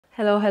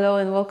Hello,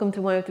 and welcome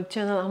to my YouTube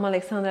channel. I'm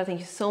Alexandra. Thank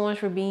you so much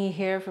for being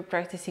here, for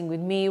practicing with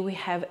me. We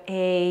have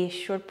a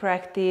short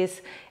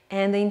practice,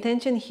 and the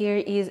intention here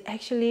is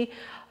actually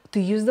to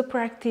use the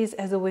practice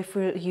as a way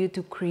for you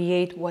to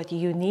create what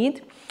you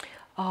need.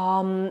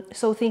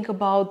 So think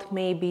about,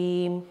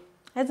 maybe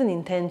as an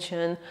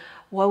intention,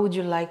 what would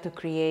you like to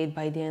create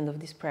by the end of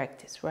this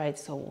practice, right?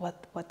 So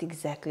what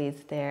exactly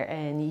is there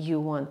and you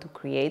want to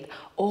create,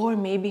 or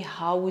maybe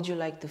how would you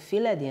like to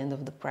feel at the end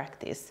of the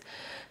practice?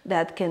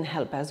 That can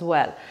help as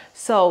well.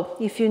 So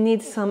if you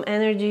need some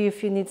energy,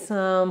 if you need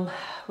some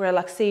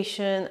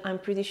relaxation, I'm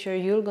pretty sure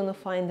you're gonna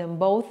find them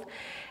both.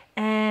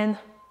 And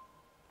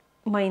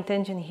my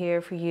intention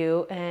here for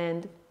you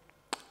and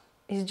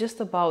is just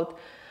about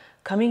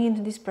coming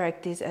into this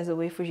practice as a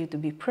way for you to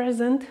be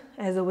present,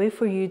 as a way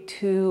for you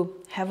to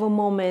have a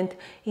moment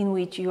in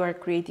which you are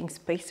creating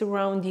space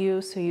around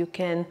you so you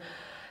can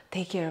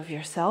take care of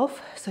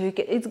yourself. So you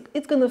can,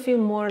 it's gonna feel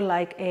more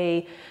like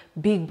a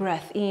big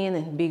breath in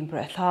and big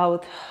breath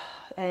out.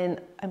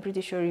 And I'm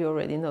pretty sure you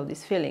already know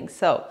this feeling.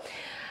 So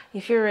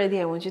if you're ready,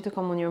 I want you to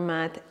come on your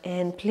mat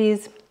and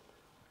please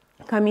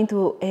come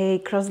into a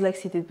cross-legged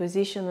seated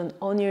position and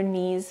on your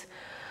knees.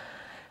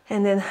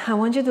 And then I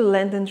want you to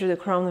lengthen through the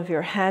crown of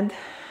your head.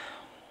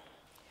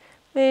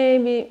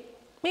 Maybe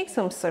make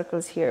some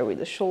circles here with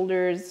the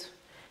shoulders,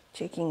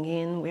 checking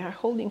in. We are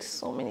holding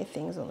so many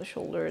things on the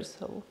shoulders,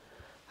 so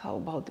how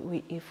about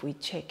if we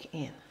check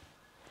in?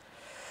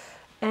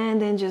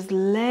 And then just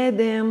let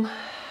them,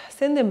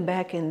 send them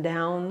back and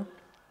down.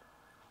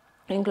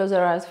 And close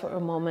our eyes for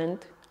a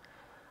moment.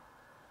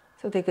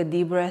 So take a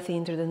deep breath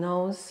in through the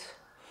nose.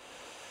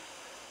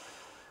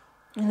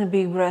 And a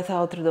big breath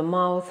out through the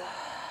mouth.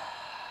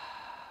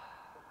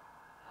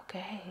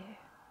 Okay.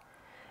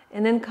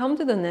 And then come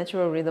to the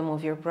natural rhythm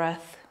of your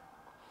breath.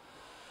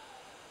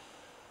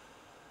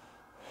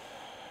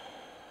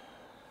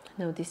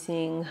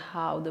 Noticing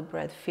how the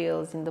breath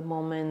feels in the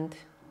moment.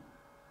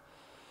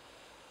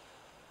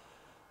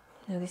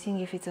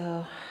 Noticing if it's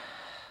a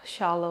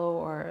shallow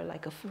or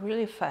like a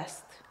really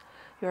fast,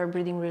 you are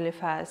breathing really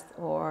fast,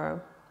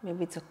 or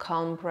maybe it's a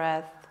calm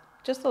breath.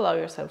 Just allow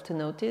yourself to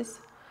notice.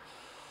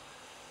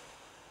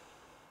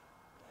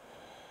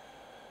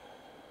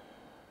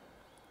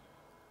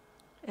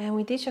 And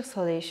with each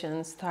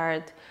exhalation,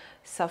 start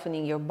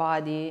softening your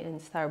body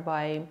and start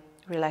by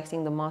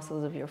relaxing the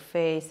muscles of your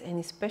face and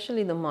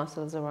especially the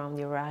muscles around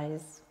your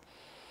eyes.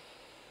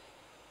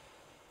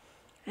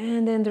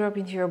 And then drop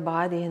into your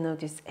body and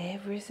notice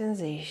every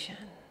sensation.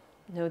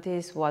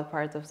 Notice what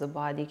part of the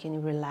body can you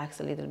relax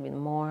a little bit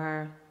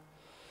more.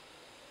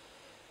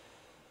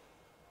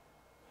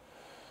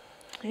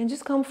 And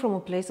just come from a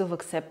place of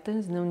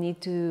acceptance. No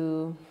need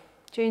to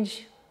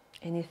change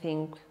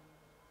anything.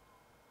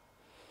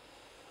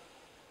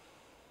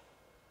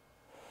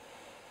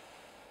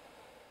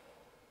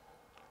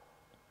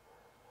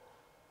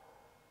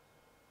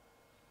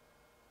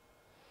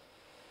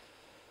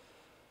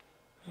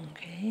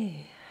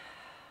 Okay,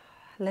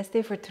 let's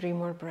stay for 3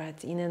 more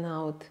breaths, in and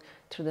out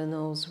through the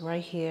nose,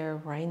 right here,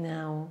 right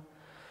now.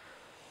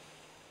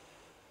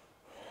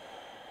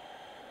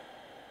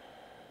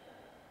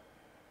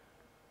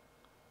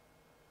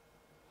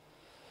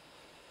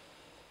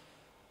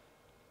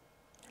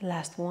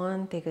 Last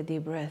one, take a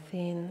deep breath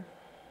in.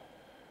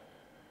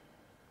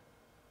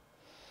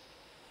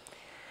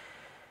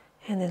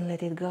 And then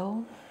let it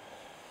go.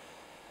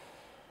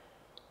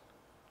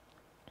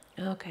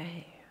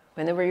 Okay.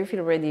 Whenever you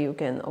feel ready, you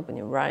can open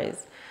your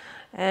eyes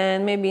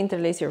and maybe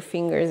interlace your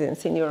fingers and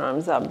send your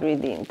arms up.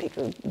 Breathe in, take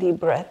a deep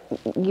breath,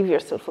 give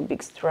yourself a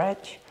big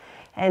stretch,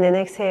 and then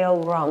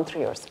exhale, round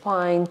through your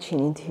spine, chin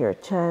into your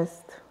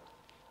chest.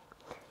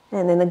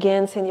 And then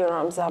again, send your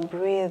arms up,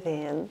 breathe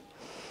in.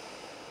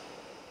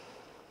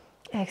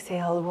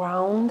 Exhale,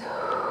 round.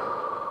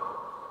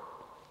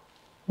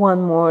 One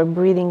more,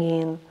 breathing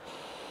in.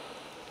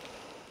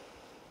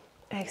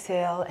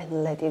 Exhale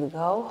and let it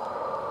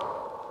go.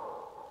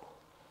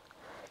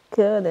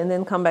 Good, and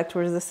then come back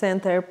towards the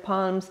center,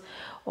 palms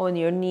on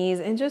your knees,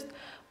 and just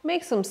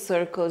make some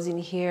circles in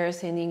here,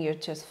 sending your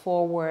chest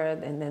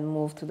forward, and then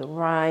move to the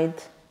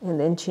right, and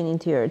then chin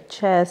into your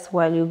chest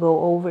while you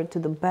go over to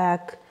the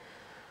back.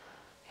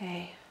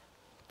 Okay,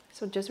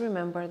 so just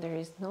remember there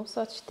is no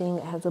such thing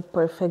as a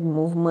perfect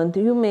movement.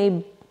 You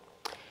may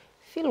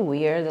feel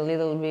weird a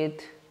little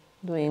bit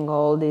doing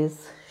all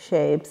these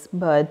shapes,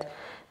 but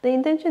the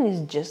intention is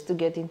just to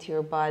get into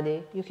your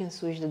body. You can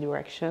switch the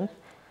direction.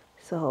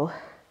 So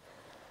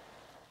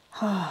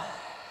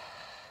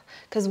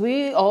because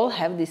we all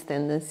have this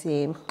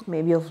tendency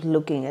maybe of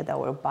looking at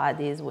our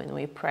bodies when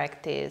we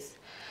practice,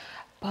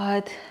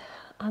 but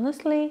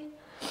honestly,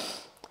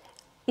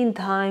 in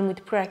time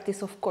with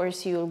practice, of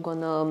course, you're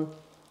gonna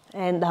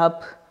end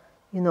up,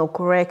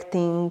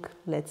 correcting,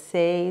 let's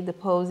say, the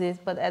poses,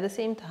 but at the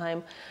same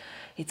time,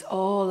 it's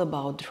all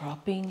about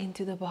dropping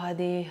into the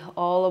body,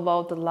 all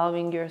about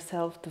allowing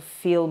yourself to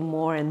feel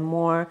more and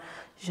more.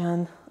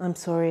 Jean, I'm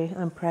sorry,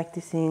 I'm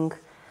practicing.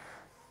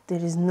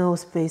 There is no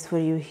space for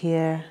you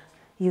here.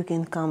 You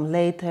can come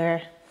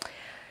later.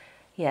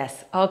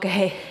 Yes,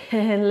 okay.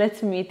 And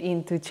let's meet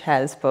into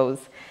child's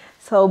pose.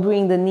 So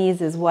bring the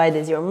knees as wide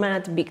as your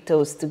mat, big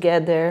toes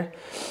together.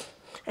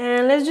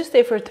 And let's just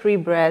stay for 3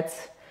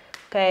 breaths.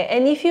 Okay,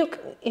 and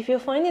if you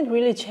find it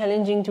really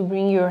challenging to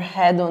bring your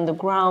head on the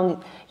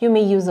ground, you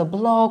may use a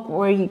block,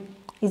 or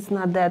it's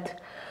not that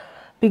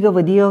big of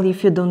a deal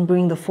if you don't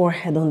bring the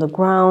forehead on the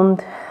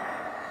ground.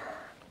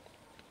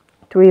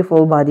 3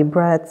 full body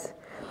breaths.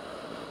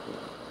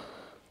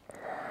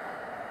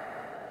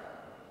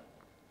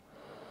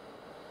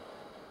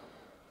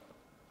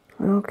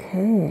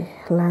 Okay,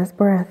 last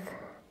breath.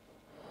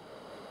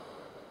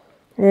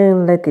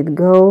 And let it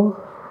go.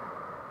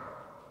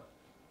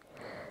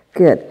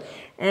 Good.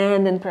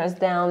 And then press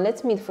down.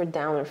 Let's meet for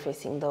downward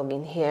facing dog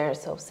in here.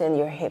 So send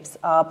your hips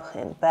up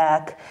and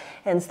back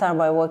and start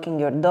by walking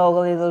your dog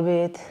a little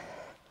bit.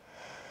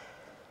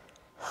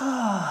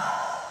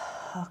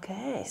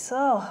 Okay,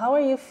 so how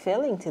are you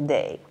feeling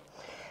today?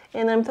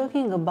 And I'm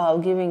talking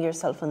about giving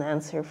yourself an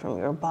answer from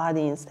your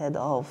body instead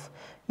of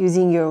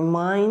using your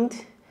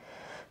mind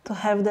to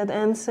have that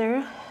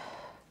answer.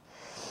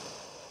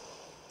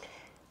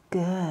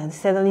 Good.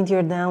 Settle into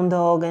your down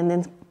dog and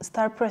then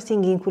start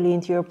pressing equally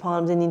into your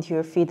palms and into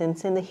your feet and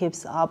send the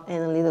hips up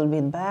and a little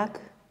bit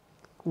back.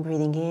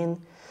 Breathing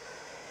in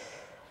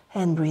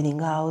and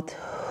breathing out.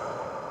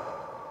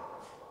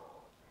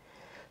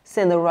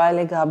 Send the right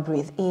leg up,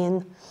 breathe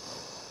in.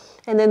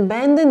 And then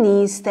bend the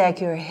knees, stack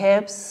your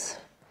hips.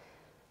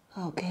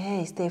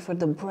 Okay, stay for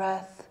the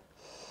breath.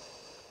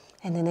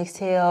 And then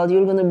exhale,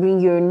 you're gonna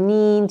bring your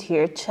knee into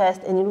your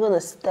chest and you're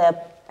gonna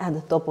step at the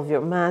top of your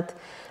mat.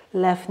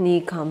 Left knee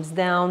comes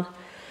down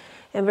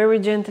and very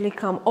gently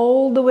come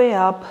all the way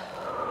up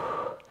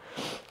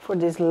for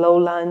this low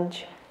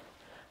lunge.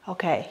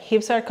 Okay,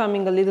 hips are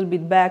coming a little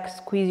bit back,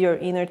 squeeze your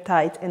inner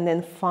thighs and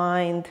then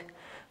find,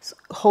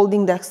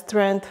 holding that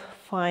strength,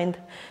 find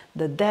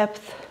the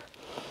depth.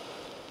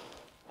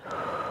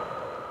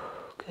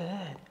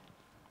 Good.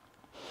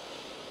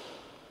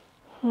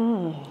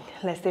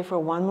 Let's stay for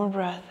 1 more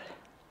breath.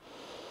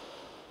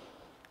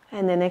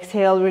 And then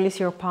exhale, release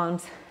your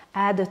palms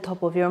at the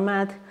top of your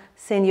mat.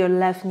 Send your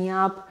left knee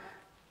up.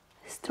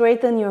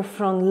 Straighten your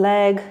front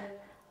leg.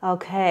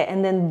 Okay,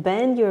 and then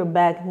bend your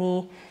back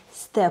knee.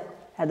 Step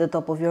at the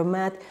top of your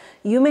mat.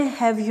 You may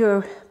have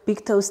your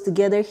big toes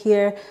together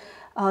here.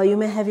 You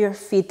may have your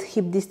feet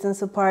hip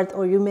distance apart,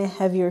 or you may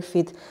have your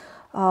feet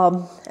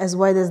as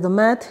wide as the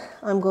mat.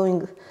 I'm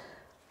going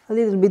a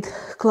little bit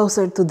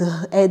closer to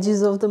the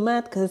edges of the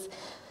mat because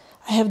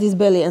I have this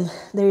belly and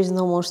there is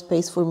no more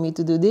space for me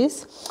to do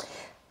this.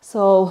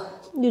 So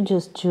you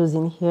just choose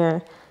in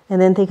here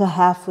and then take a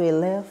halfway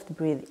lift,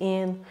 breathe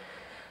in,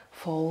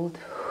 fold.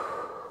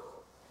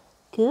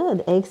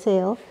 Good,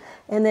 exhale.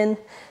 And then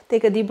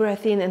take a deep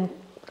breath in and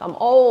come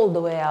all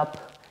the way up,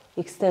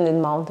 extended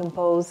mountain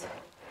pose.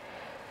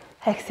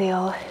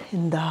 Exhale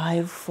and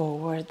dive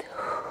forward.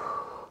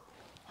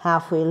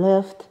 Halfway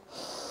lift.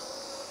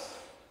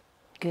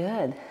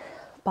 Good.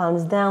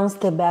 Palms down,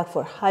 step back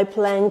for high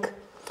plank.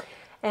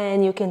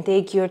 And you can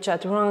take your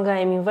chaturanga.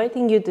 I'm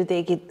inviting you to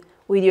take it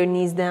with your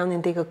knees down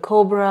and take a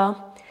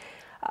cobra.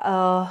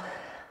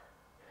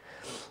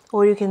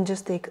 Or you can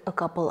just take a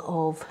couple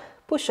of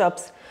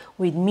push-ups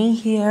with me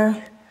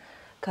here,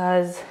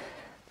 because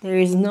there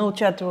is no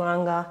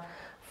chaturanga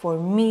for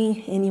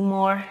me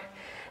anymore.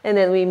 And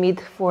then we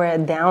meet for a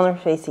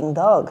downward facing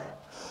dog.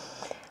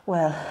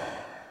 Well,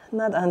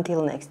 not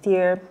until next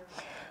year,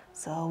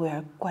 so we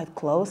are quite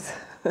close.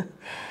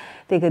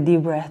 Take a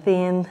deep breath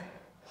in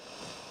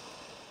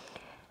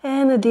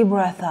and a deep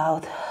breath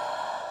out.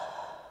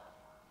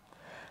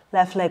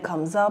 Left leg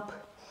comes up.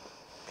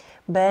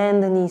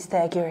 Bend the knees,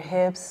 stack your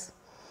hips.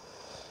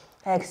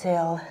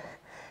 Exhale,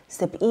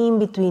 step in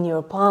between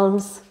your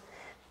palms.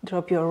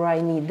 Drop your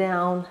right knee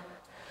down.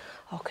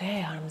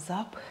 Okay, arms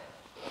up.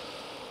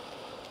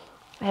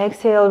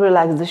 Exhale,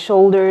 relax the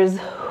shoulders.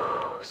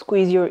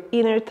 Squeeze your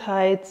inner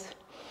thighs.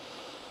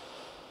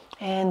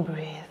 And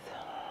breathe.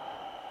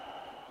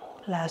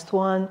 Last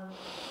one.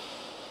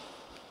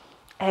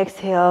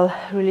 Exhale,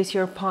 release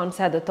your palms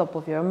at the top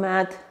of your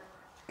mat.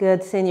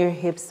 Good, send your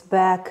hips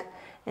back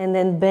and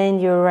then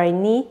bend your right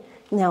knee.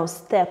 Now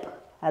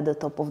step at the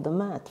top of the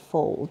mat,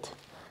 fold.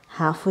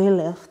 Halfway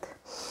lift.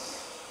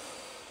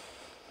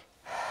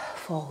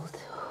 Fold.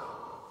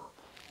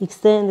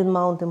 Extended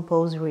mountain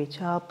pose, reach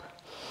up.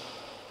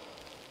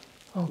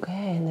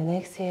 Okay, and then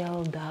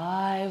exhale,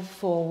 dive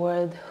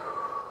forward.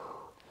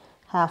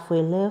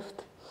 Halfway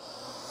lift.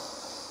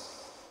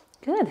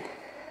 Good.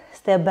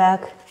 Step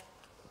back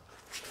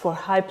for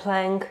high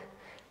plank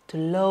to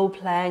low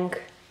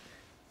plank.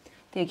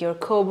 Take your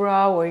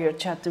cobra or your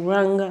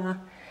chaturanga,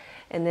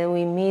 and then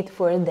we meet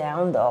for a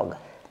down dog.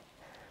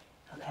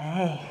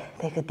 Okay,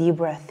 take a deep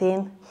breath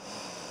in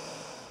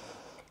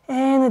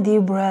and a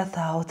deep breath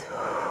out.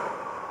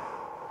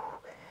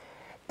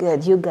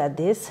 Good, you got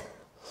this.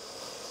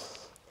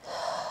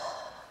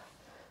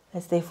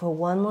 Let's stay for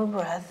 1 more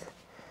breath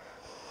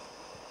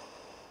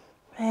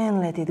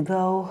and let it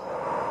go.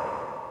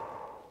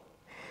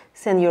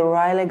 Send your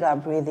right leg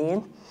up, breathe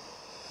in.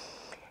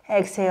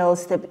 Exhale,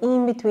 step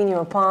in between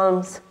your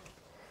palms.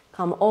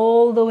 Come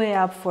all the way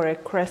up for a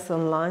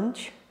crescent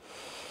lunge.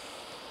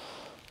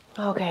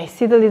 Okay,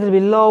 sit a little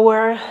bit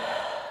lower.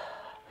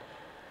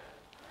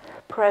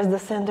 Press the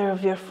center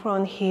of your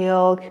front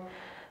heel.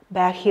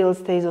 Back heel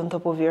stays on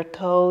top of your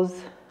toes.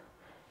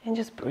 And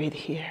just breathe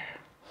here.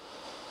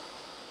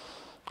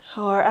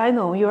 Or I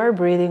know you are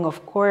breathing,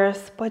 of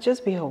course, but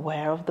just be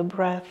aware of the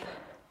breath.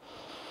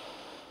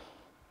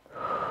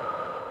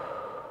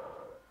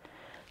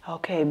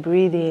 Okay,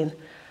 breathe in.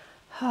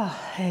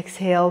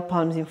 Exhale,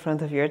 palms in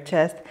front of your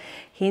chest.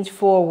 Hinge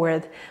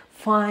forward.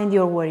 Find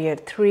your warrior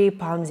three,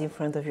 palms in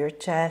front of your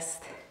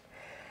chest.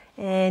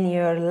 And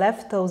your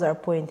left toes are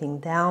pointing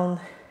down.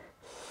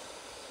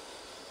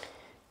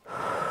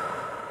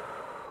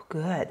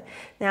 Good.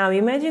 Now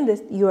imagine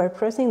that you are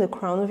pressing the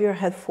crown of your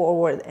head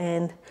forward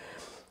and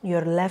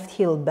your left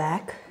heel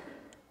back.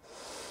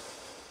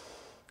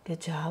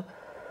 Good job.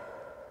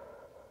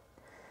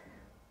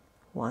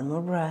 One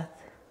more breath.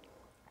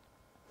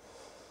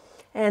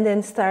 And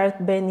then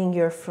start bending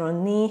your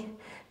front knee.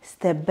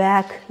 Step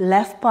back,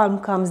 left palm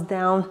comes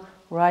down,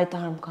 right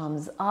arm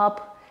comes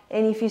up.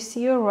 And if you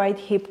see your right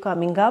hip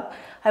coming up,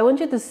 I want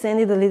you to send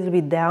it a little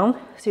bit down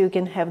so you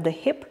can have the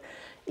hip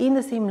in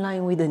the same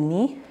line with the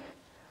knee.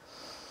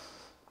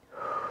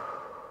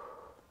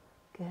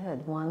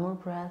 Good, one more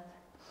breath.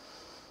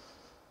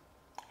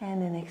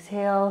 And then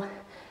exhale.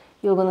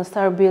 You're gonna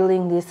start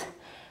building this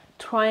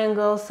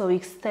triangle, so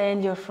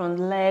extend your front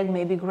leg,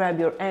 maybe grab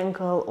your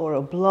ankle or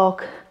a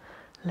block.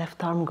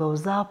 Left arm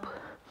goes up.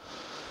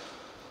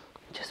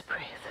 Just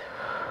breathe.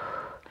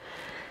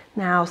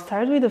 Now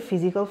start with the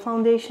physical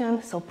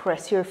foundation, so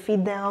press your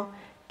feet down,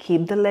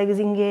 keep the legs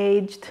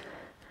engaged.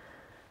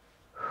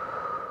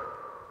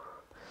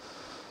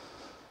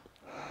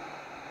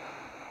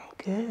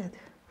 Good.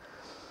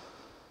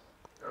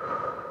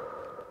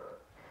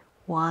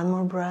 One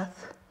more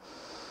breath.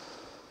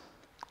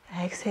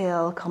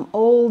 Exhale, come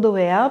all the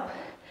way up.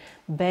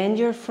 Bend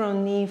your front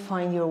knee,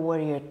 find your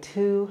warrior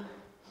two.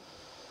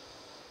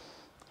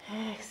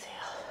 Exhale,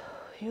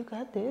 you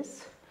got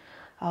this.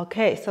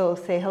 Okay, so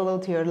say hello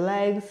to your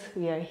legs.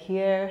 We are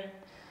here.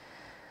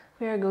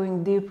 We are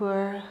going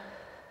deeper.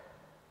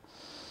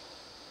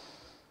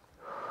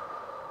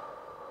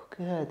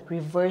 Good.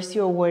 Reverse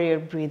your warrior,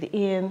 breathe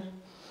in.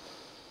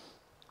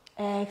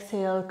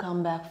 Exhale,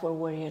 come back for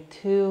warrior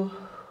two.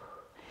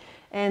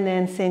 And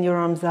then send your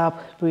arms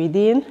up, breathe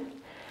in.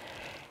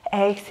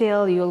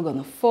 Exhale, you're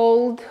gonna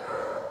fold.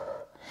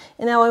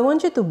 And now I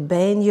want you to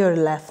bend your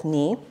left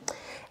knee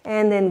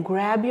and then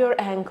grab your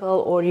ankle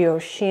or your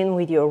shin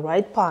with your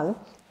right palm,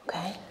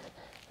 okay?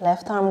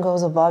 Left arm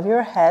goes above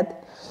your head.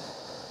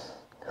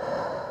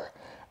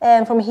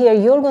 And from here,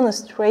 you're gonna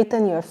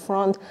straighten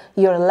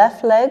your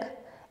left leg,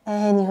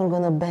 and you're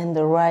gonna bend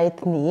the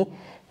right knee,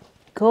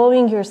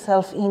 going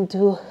yourself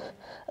into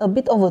a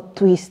bit of a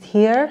twist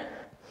here.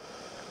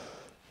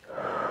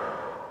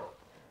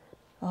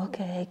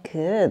 Okay,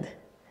 good.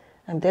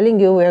 I'm telling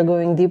you, we are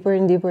going deeper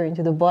and deeper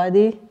into the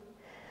body.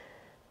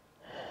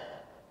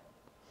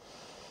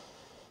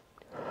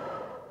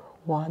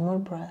 One more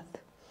breath.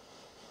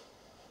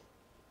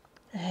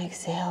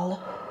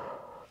 Exhale.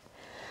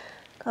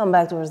 Come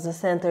back towards the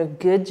center.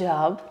 Good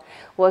job.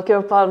 Walk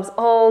your palms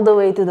all the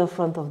way to the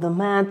front of the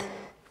mat.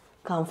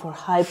 Come for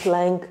high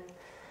plank,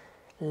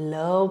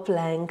 low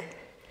plank.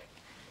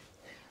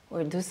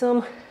 Or do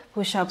some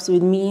push-ups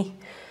with me.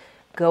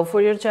 Go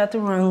for your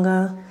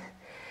chaturanga.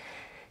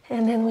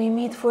 And then we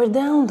meet for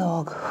down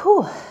dog.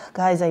 Whew.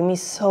 Guys, I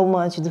miss so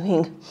much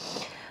doing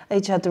a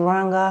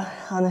chaturanga.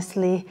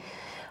 Honestly,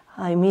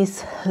 I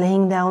miss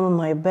laying down on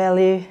my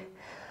belly.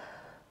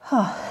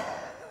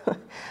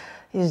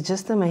 It's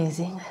just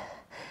amazing.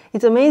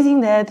 It's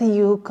amazing that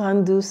you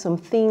can do some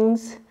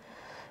things,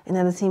 and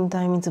at the same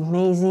time it's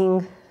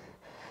amazing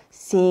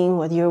seeing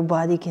what your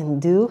body can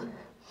do.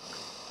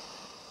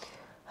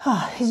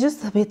 It's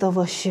just a bit of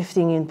a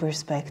shifting in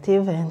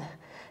perspective, and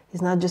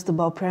it's not just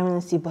about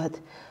pregnancy, but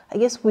I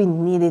guess we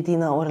need it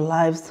in our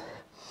lives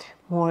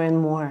more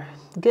and more.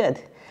 Good.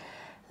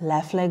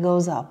 Left leg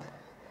goes up.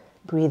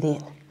 Breathe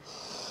in.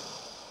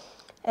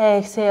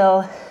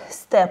 Exhale,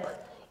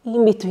 step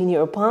in between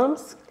your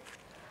palms.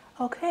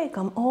 Okay,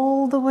 come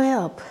all the way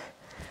up.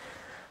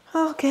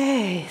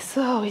 Okay,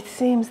 so it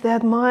seems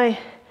that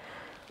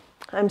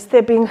I'm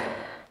stepping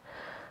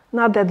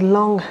not that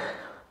long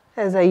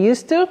as I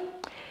used to,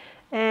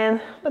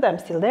 but I'm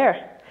still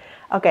there.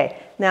 Okay,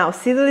 now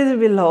sit a little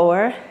bit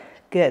lower.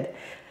 Good.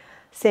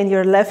 Send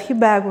your left hip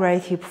back,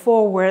 right hip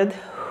forward.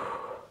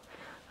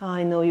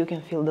 I know you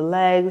can feel the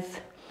legs.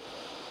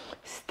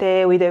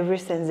 Stay with every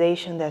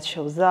sensation that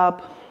shows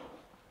up,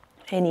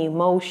 any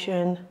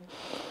emotion.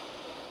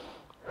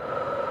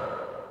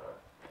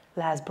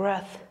 Last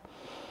breath.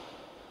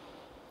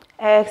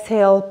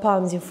 Exhale,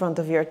 palms in front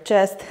of your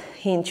chest,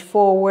 hinge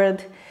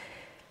forward.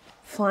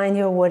 Find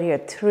your warrior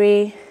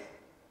three.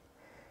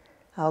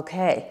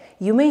 Okay,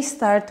 you may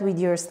start with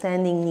your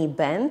standing knee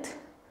bent.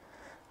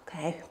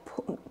 Okay,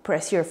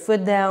 press your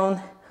foot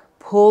down,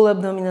 pull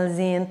abdominals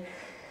in,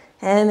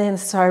 And then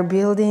start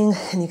building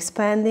and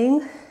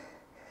expanding.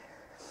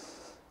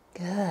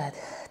 Good.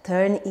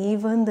 Turn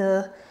even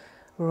the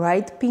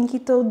right pinky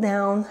toe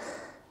down.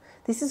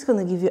 This is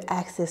going to give you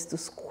access to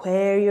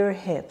square your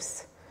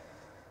hips.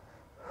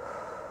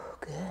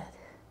 Good.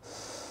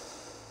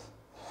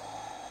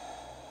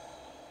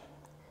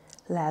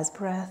 Last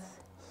breath.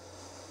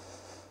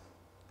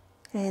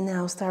 And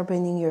now start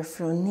bending your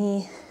front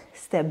knee.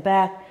 Step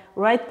back.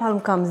 Right palm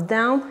comes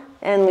down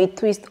and we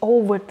twist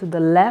over to the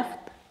left.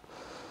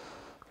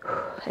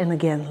 And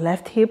again,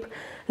 left hip.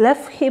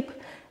 Left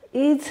hip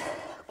is,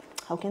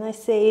 how can I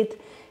say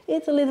it?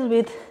 It's a little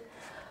bit,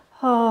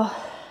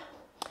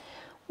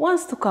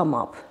 wants to come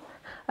up.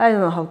 I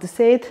don't know how to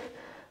say it.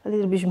 A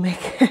little bit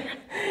maker.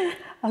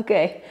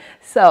 Okay,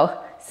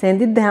 so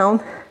send it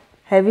down.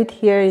 Have it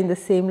here in the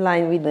same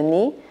line with the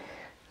knee.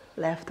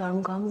 Left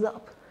arm comes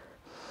up.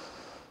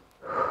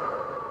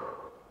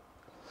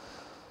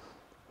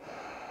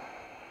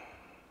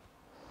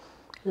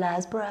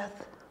 Last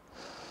breath.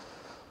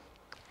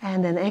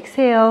 And then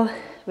exhale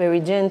very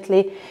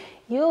gently.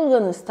 You're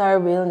gonna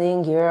start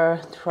building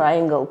your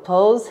triangle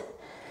pose.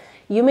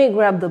 You may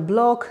grab the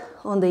block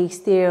on the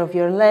exterior of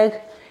your leg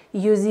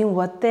using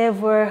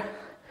whatever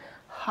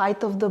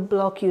height of the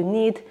block you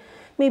need.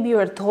 Maybe you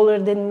are taller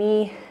than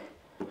me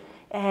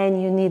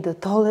and you need the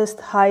tallest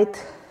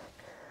height.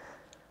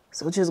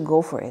 So just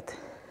go for it.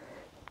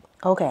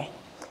 Okay.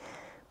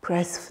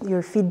 Press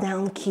your feet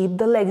down, keep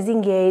the legs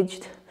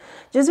engaged.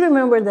 Just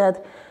remember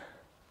that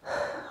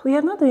we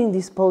are not doing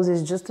these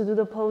poses just to do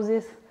the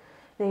poses.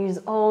 There is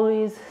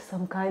always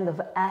some kind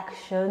of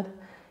action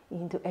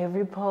into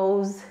every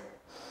pose,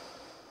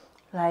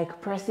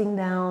 like pressing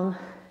down,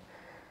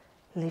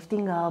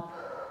 lifting up,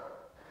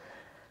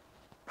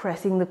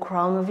 pressing the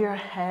crown of your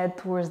head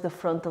towards the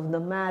front of the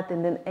mat,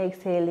 and then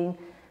exhaling,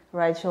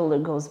 right shoulder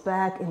goes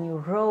back and you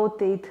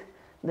rotate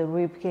the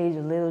rib cage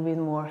a little bit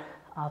more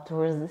up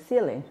towards the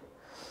ceiling.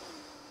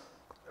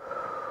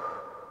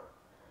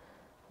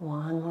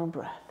 One more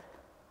breath.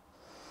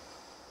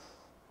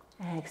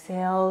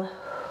 Exhale,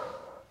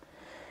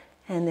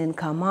 and then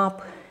come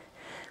up.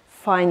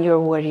 Find your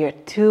warrior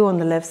two on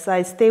the left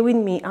side. Stay with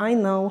me, I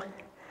know.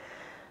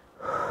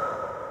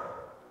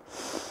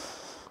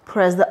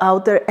 Press the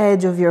outer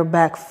edge of your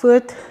back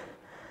foot.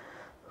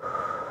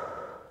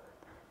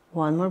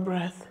 One more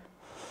breath.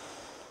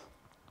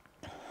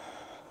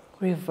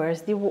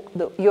 Reverse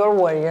your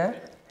warrior.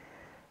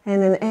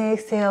 And then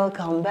exhale,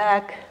 come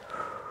back.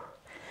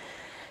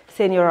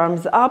 Send your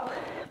arms up.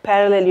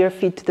 Parallel your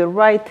feet to the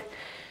right.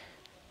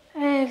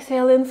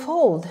 Exhale and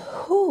fold.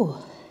 Whew.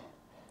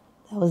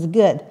 That was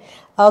good.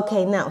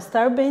 Okay, now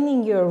start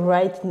bending your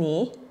right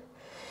knee.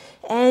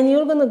 And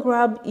you're gonna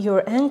grab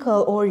your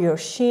ankle or your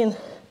shin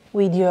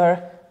with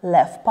your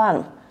left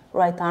palm.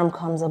 Right arm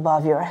comes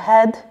above your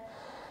head.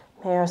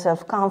 Make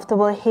yourself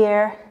comfortable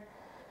here.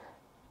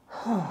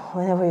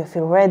 Whenever you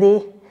feel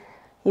ready,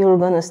 you're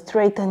gonna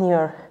straighten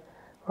your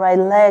right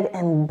leg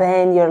and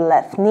bend your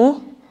left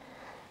knee.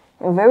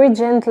 And very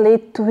gently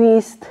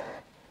twist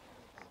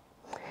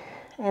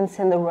and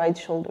send the right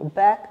shoulder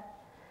back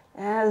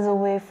as a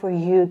way for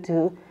you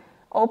to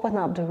open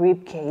up the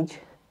rib cage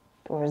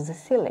towards the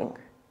ceiling.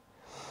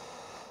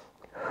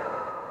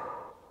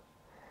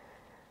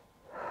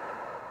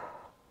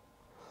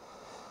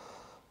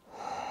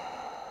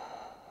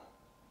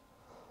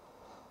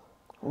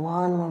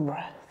 One more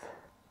breath.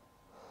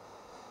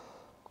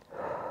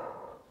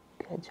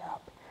 Good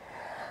job.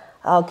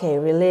 Okay,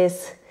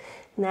 release.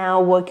 Now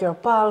walk your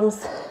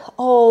palms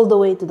all the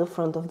way to the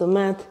front of the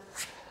mat.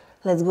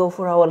 Let's go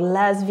for our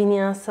last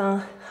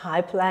vinyasa.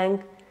 High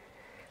plank,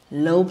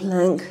 low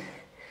plank,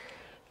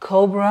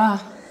 cobra,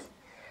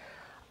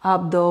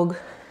 up dog,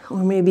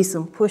 or maybe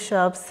some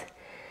push-ups,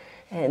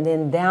 and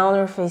then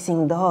downward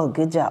facing dog.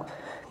 Good job.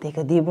 Take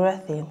a deep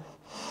breath in.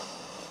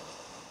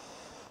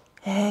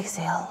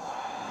 Exhale.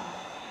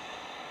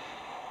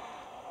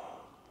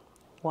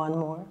 One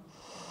more.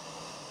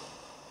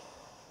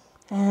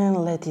 And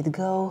let it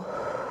go.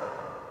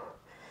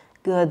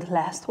 Good,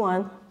 last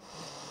one.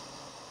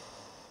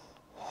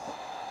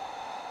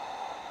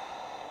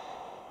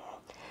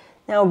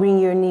 Now bring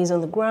your knees on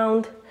the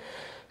ground.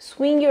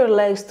 Swing your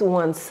legs to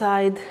one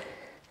side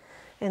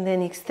and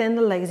then extend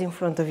the legs in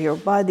front of your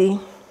body.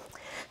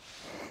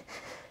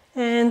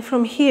 And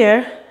from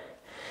here,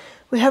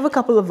 we have a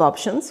couple of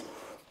options.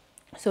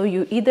 So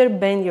you either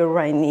bend your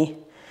right knee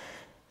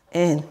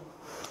and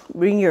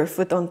bring your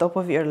foot on top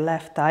of your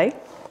left thigh,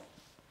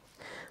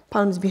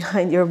 palms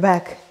behind your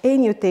back,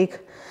 and you take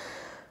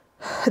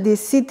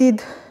this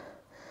seated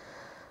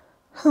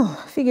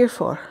figure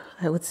four,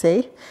 I would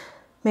say.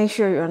 Make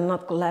sure you're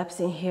not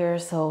collapsing here,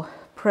 so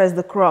press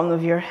the crown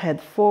of your head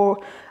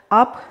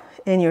up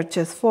and your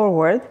chest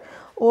forward,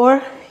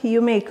 or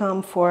you may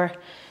come for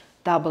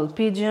double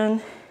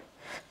pigeon,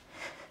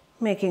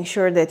 making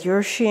sure that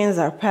your shins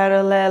are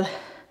parallel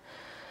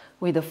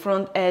with the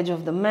front edge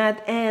of the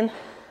mat and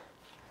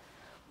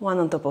one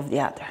on top of the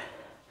other.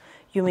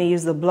 You may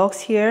use the blocks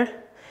here,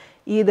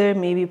 either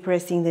maybe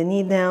pressing the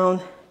knee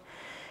down,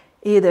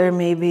 either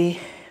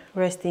maybe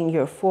resting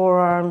your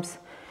forearms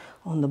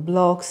on the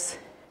blocks,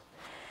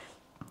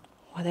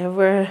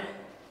 whatever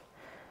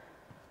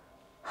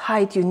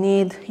height you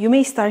need. You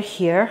may start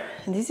here,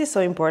 and this is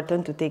so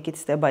important to take it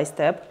step by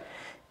step,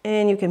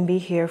 and you can be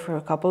here for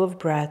a couple of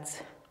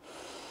breaths.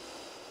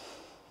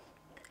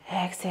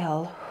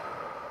 Exhale.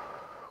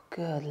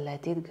 Good,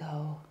 let it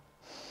go.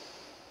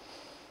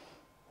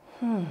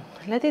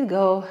 Let it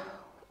go,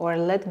 or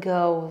let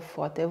go of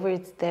whatever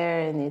it's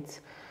there and it's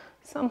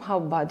somehow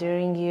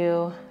bothering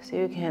you, so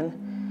you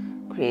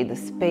can create the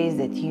space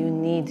that you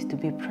need to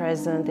be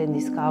present and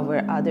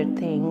discover other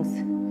things.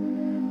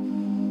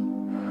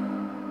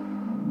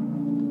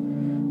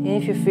 And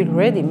if you feel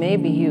ready,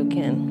 maybe you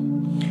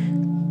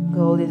can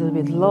go a little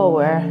bit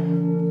lower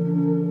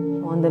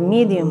on the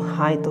medium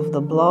height of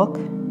the block.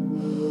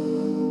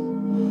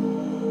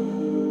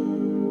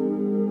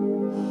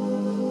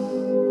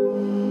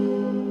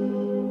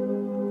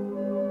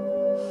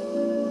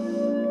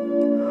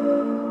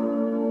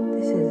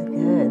 This is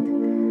good.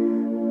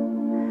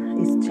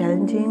 It's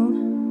challenging,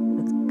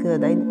 but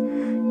good.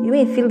 You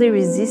may feel the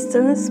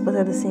resistance, but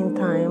at the same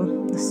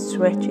time, the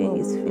stretching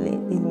is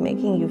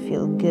making you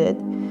feel good.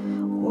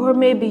 Or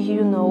maybe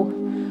you don't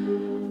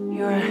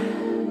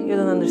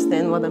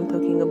understand what I'm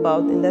talking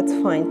about, and that's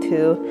fine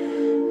too,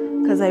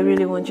 because I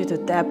really want you to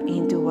tap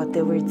into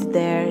whatever it's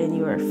there and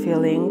you are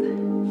feeling.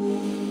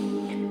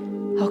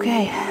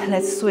 Okay,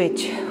 let's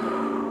switch.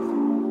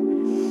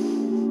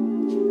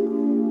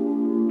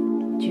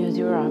 Choose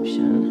your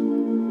option.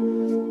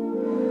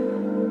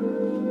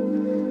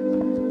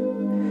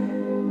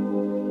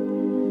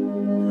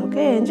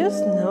 Okay, and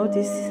just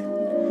notice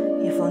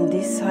if on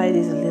this side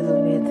is a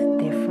little bit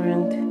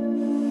different,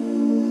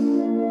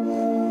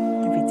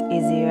 if it's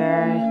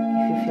easier,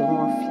 if you feel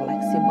more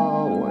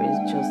flexible, or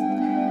it's just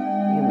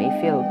you may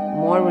feel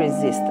more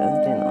resistance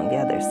than on the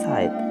other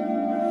side.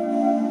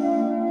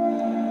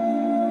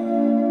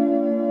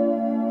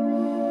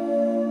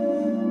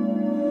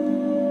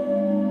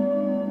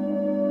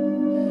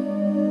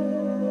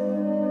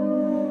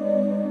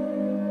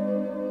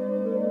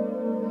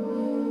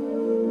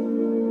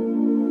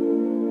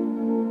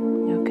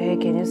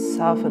 Can you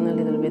soften a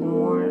little bit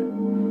more?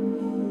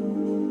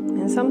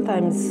 And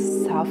sometimes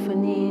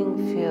softening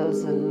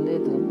feels a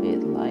little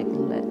bit like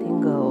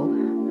letting go.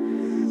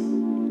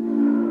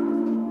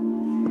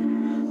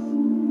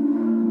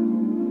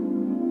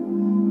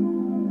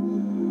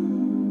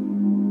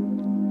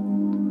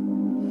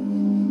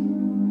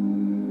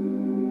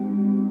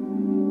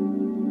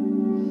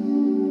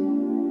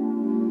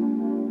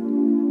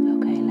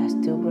 Okay, last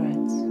 2 breaths.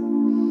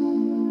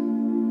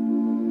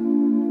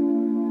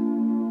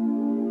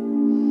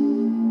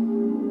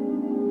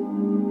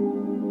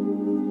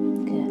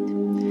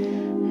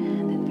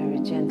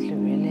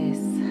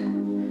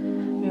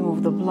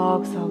 The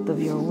blocks out of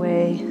your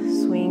way,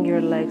 swing your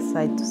legs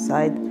side to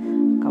side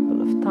a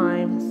couple of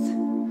times,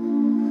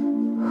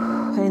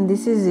 and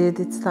this is it.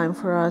 It's time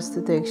for us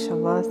to take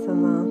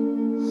Shavasana.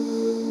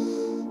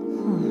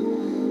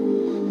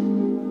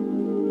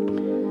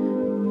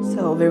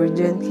 So very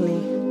gently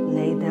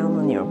lay down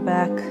on your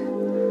back,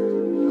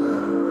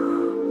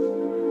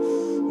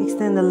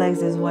 extend the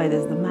legs as wide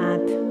as the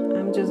mat.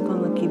 I'm just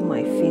gonna keep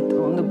my feet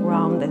on the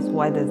ground as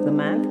wide as the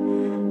mat,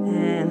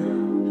 and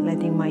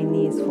letting my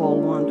knees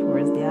fall one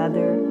towards the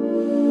other.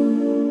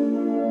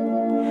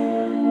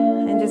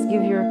 And just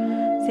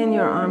send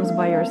your arms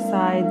by your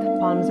side,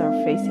 palms are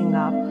facing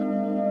up.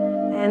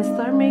 And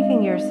start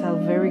making yourself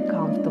very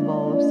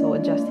comfortable. So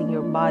adjusting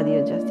your body,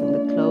 adjusting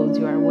the clothes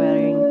you are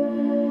wearing.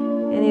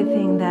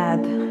 Anything that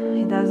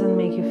it doesn't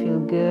make you feel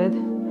good,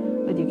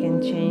 but you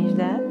can change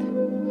that.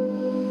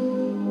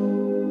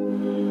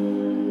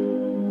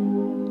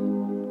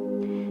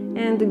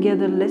 And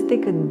together, let's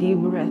take a deep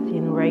breath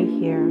in right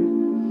here.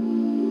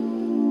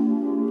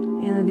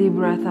 And a deep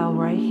breath out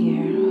right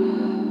here.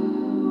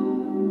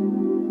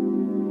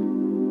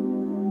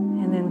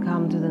 And then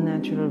come to the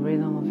natural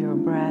rhythm of your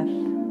breath.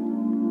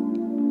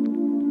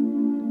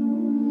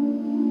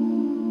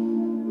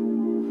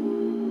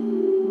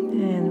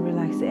 And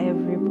relax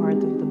every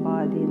part of the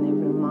body and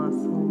every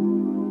muscle.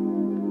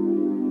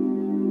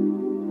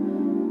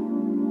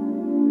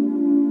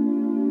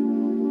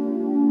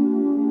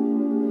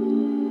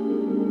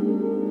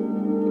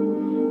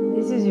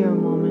 This is your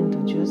moment to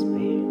just be.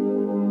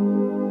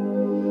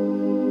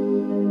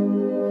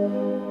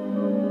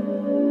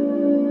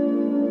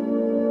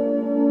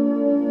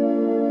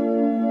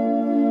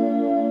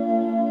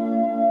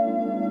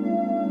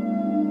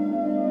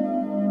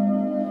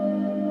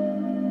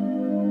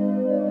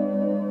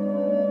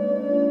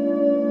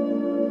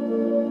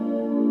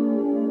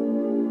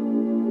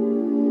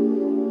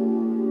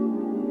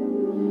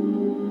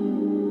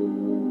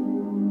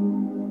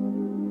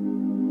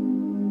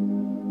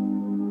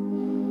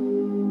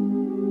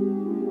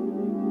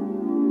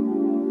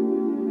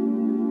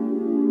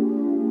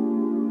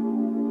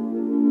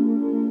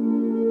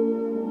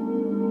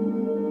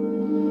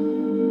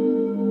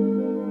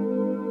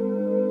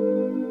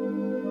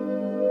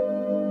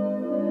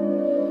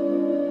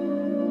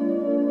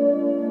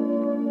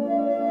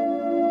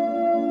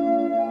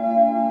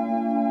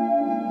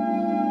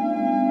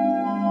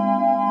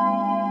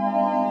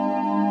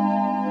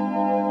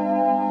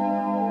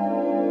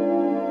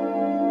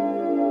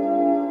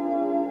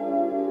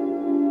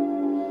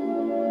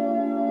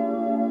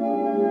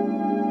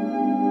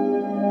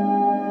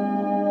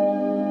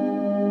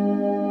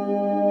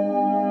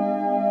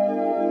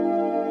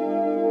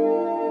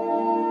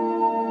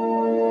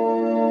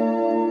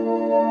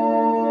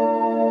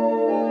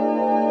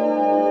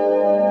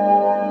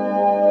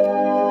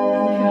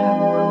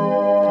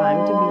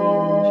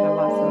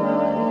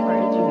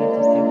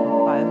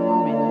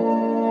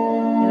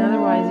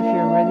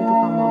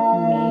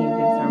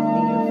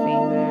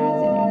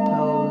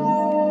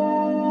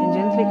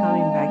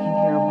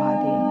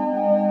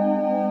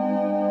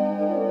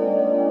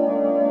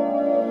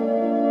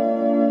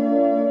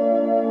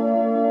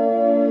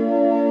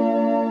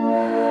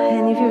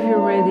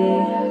 ready,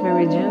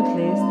 very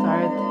gently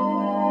start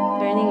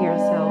turning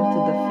yourself to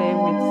the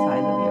favorite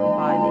side of your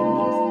body,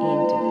 knees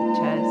into the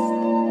chest.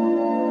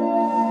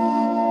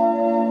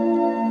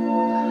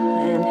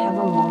 And have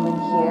a moment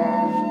here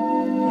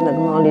and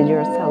acknowledge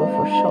yourself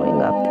for showing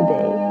up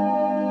today.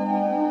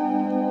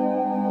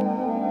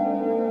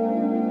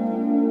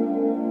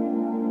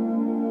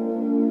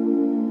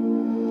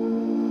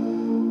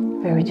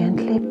 Very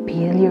gently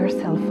peel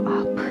yourself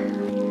up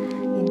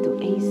into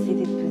a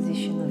seated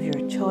position of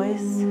your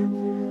choice.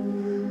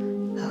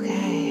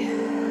 Okay,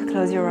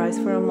 close your eyes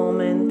for a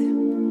moment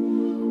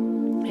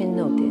and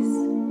notice,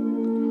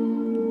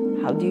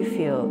 how do you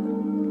feel?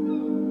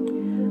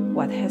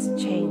 What has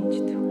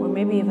changed or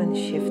maybe even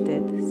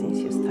shifted since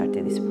you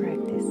started this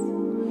practice?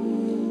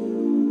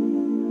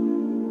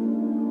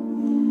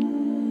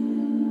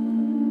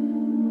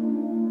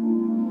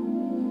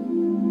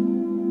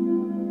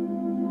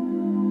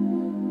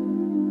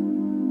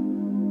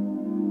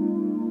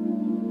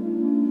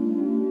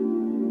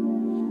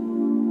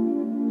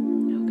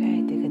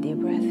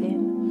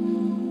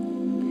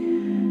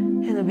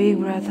 A big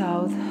breath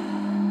out,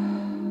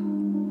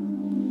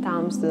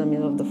 thumbs to the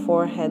middle of the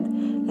forehead.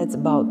 Let's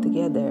bow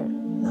together.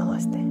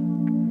 Namaste.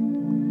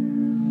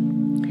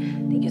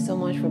 Thank you so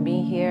much for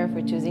being here,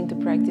 for choosing to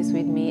practice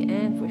with me,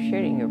 and for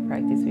sharing your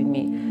practice with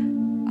me.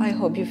 I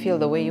hope you feel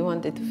the way you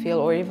wanted to feel,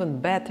 or even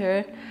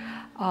better.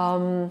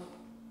 And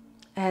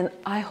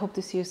I hope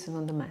to see you soon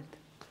on the mat.